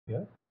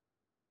here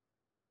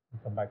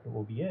and come back to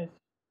OBS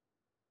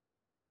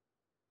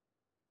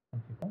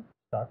and click on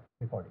start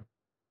recording.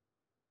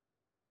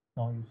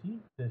 Now you see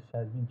this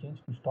has been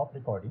changed to stop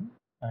recording,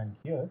 and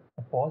here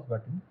a pause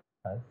button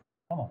has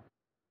come up.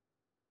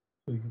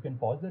 So you can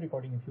pause the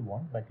recording if you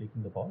want by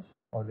clicking the pause,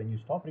 or when you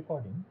stop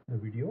recording, the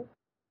video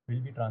will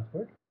be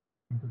transferred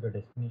into the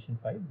destination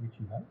file which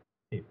you have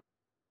saved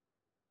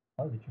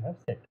or which you have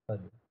set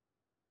earlier.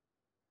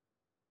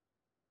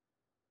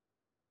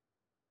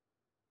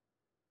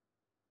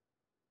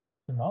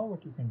 So now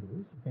what you can do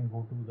is you can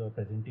go to the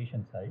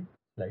presentation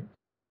slides,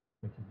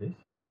 which is this,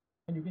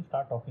 and you can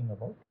start talking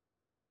about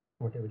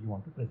whatever you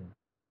want to present.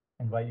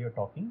 And while you're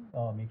talking,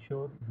 make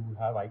sure you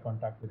have eye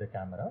contact with the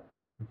camera,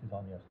 which is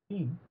on your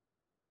screen.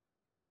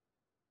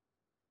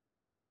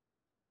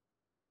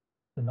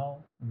 So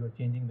now you're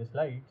changing the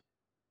slides.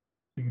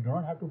 So you do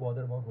not have to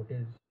bother about what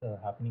is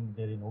happening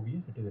there in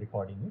OBS, it is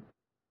recording it.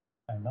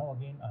 And now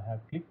again, I have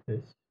clicked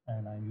this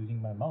and I'm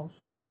using my mouse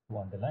to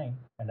underline.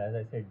 And as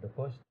I said, the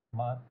first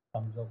mark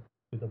comes up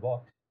with a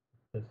box.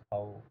 This is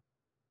how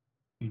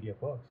PDF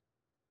works.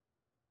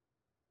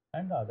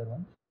 And the other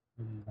ones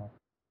will not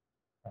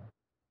come.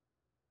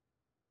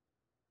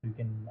 You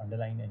can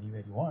underline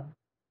anywhere you want.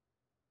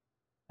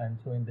 And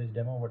so in this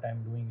demo, what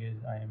I'm doing is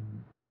I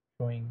am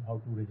showing how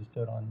to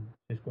register on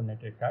Cisco Net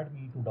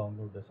Academy to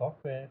download the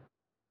software.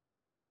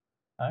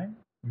 And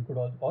you could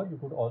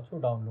also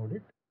download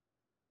it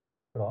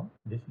from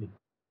this link.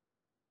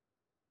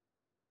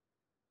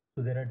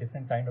 So there are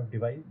different kind of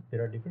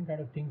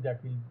things that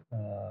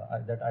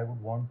that I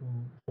would want to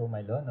show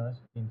my learners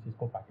in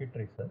Cisco Packet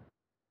Tracer.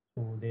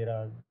 So there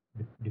are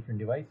different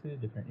devices,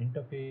 different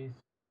interface,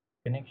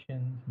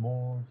 connections,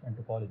 modes, and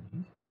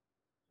topologies.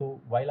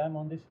 So while I'm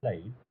on this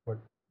slide,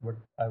 what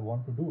I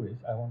want to do is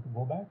I want to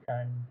go back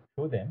and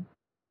show them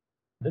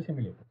the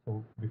simulator.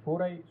 So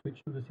before I switch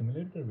to the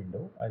simulator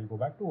window, I'll go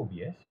back to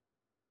OBS,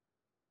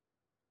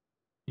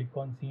 click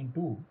on scene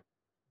 2,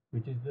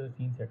 which is the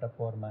scene setup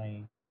for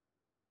my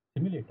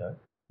simulator,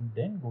 and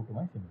then go to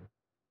my simulator.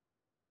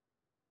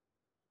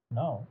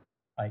 Now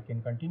I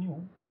can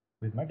continue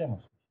with my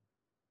demonstration.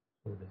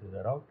 So this is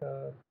a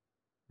router,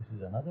 this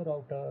is another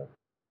router,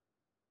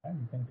 and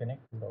you can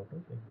connect two routers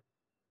like this.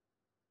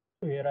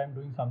 So here I'm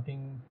doing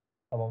something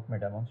about my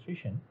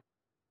demonstration.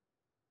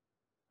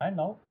 And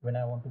now when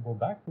I want to go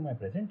back to my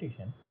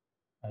presentation,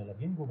 I'll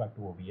again go back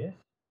to OBS,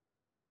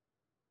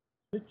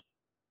 switch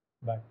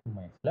back to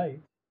my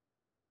slides,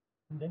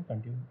 and then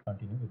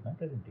continue with my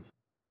presentation.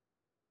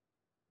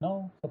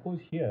 Now suppose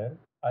here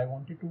I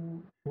wanted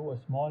to show a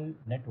small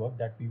network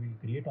that we will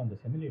create on the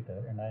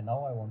simulator, and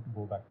now I want to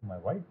go back to my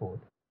whiteboard.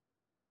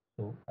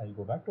 So I'll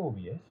go back to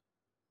OBS,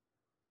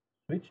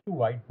 switch to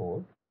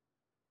whiteboard,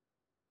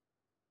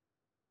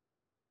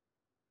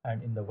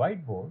 and in the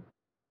whiteboard,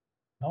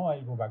 now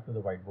I'll go back to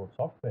the whiteboard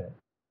software,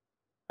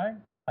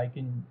 and I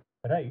can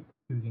write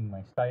using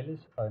my stylus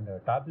and a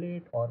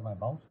tablet or my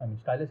mouse. I mean,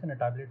 stylus and a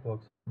tablet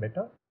works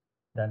better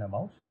than a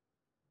mouse.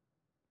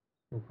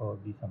 So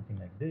probably something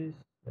like this,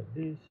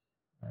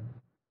 and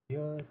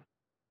here,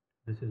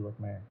 this is what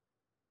my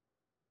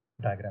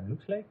diagram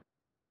looks like.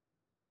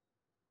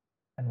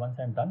 And once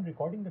I'm done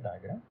recording the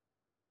diagram,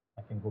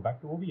 I can go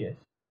back to OBS,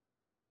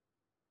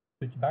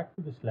 switch back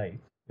to the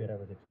slides where I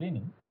was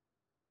explaining,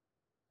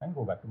 and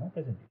go back to my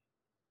presentation.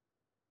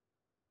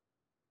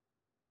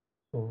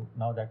 So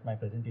now that my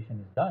presentation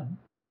is done,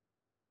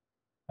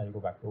 I'll go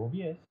back to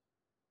OBS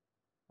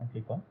and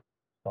click on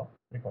stop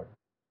recording.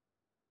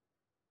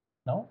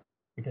 Now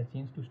it has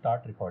changed to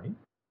start recording.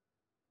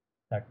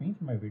 That means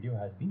my video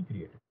has been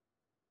created.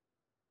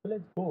 So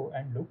let's go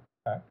and look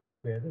at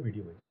where the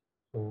video is.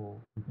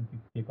 So you can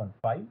click on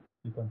file,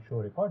 click on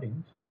show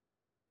recordings,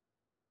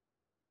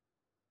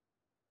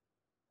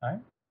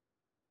 and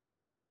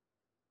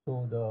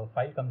so the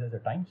file comes as a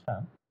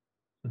timestamp.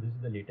 So this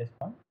is the latest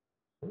one.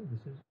 So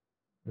this is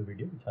the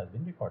video which has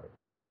been recorded.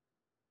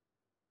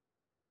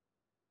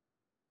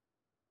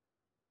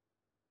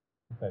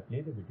 If I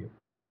play the video,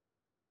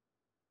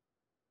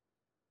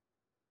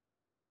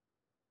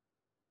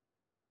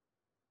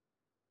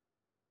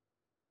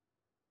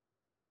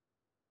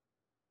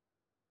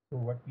 so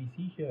what we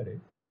see here is,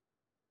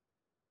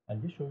 I'll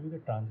just show you the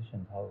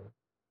transitions, how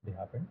they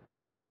happen.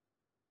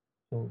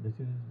 So this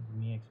is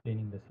me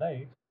explaining the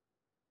slides,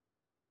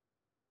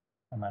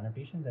 some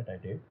annotations that I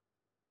did.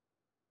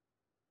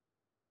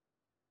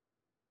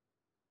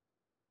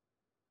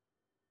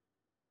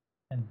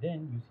 And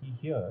then you see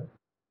here,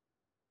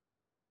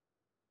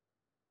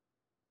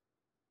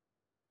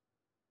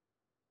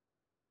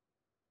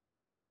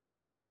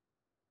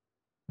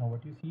 now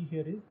what you see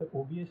here is the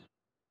OBS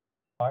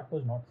part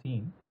was not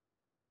seen.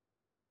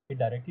 It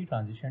directly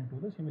transitioned to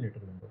the simulator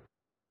window.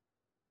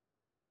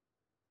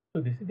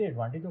 So this is the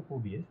advantage of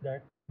OBS,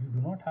 that you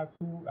do not have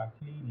to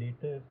actually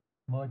later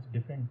merge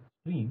different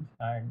streams,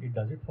 and it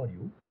does it for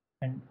you.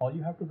 And all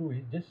you have to do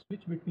is just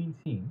switch between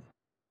scenes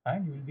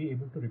and you will be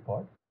able to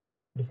record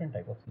different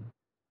type of scenes.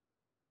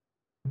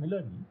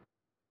 Similarly,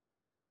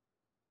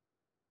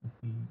 if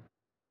we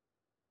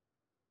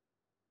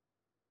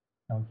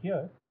Now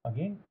here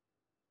again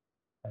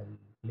I'll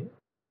play.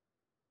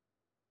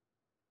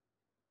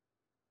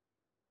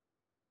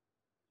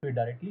 So it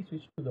directly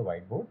switched to the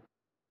whiteboard,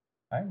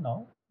 and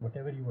now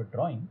whatever you were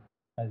drawing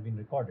has been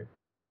recorded.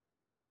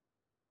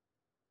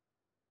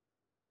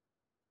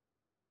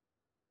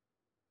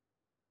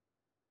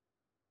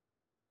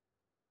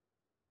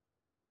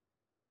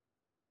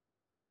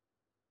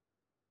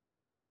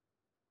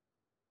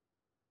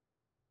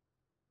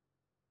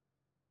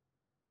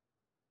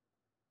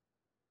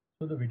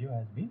 So the video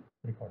has been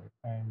recorded,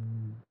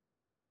 and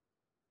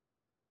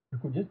you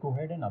could just go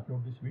ahead and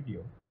upload this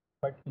video.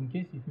 But in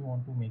case if you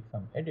want to make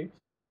some edits,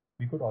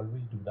 we could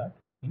always do that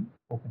in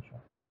OpenShot.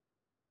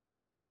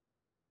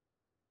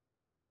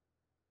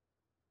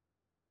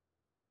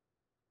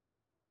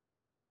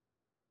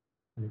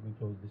 Let me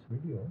close this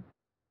video,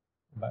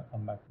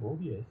 come back to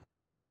OBS.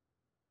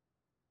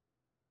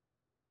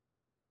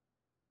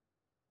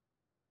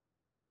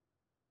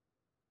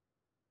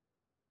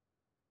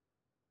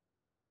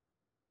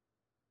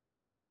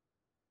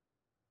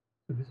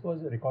 So this was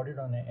recorded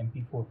on an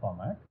MP4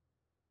 format,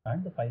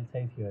 and the file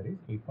size here is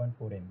 8.4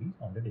 MB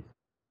on the disk.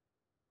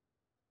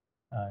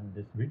 And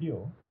this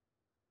video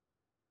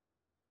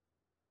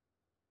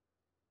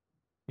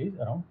is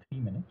around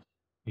 3 minutes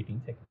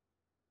 18 seconds.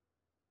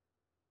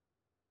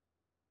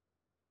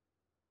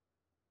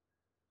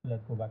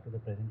 Let's go back to the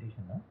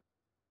presentation now.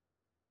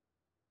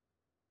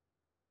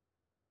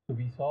 So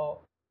we saw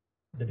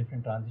the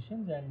different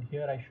transitions, and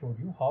here I showed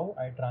you how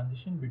I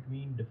transition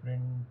between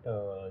different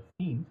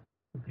scenes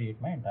to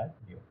create my entire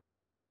video.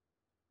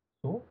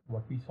 So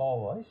what we saw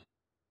was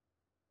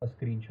a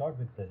screenshot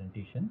with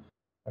presentations,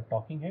 a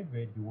talking head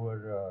where you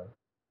were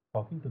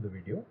talking to the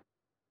video,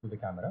 to the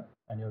camera,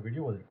 and your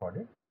video was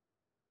recorded,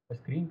 a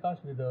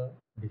screencast with a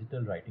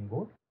digital writing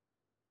board,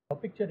 a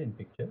picture in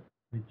picture,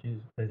 which is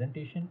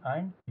presentation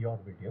and your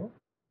video,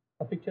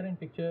 a picture in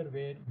picture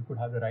where you could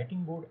have the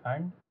writing board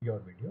and your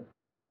video,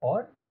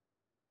 or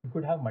you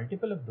could have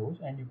multiple of those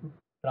and you could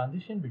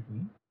transition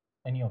between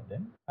any of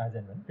them as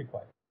and when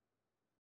required.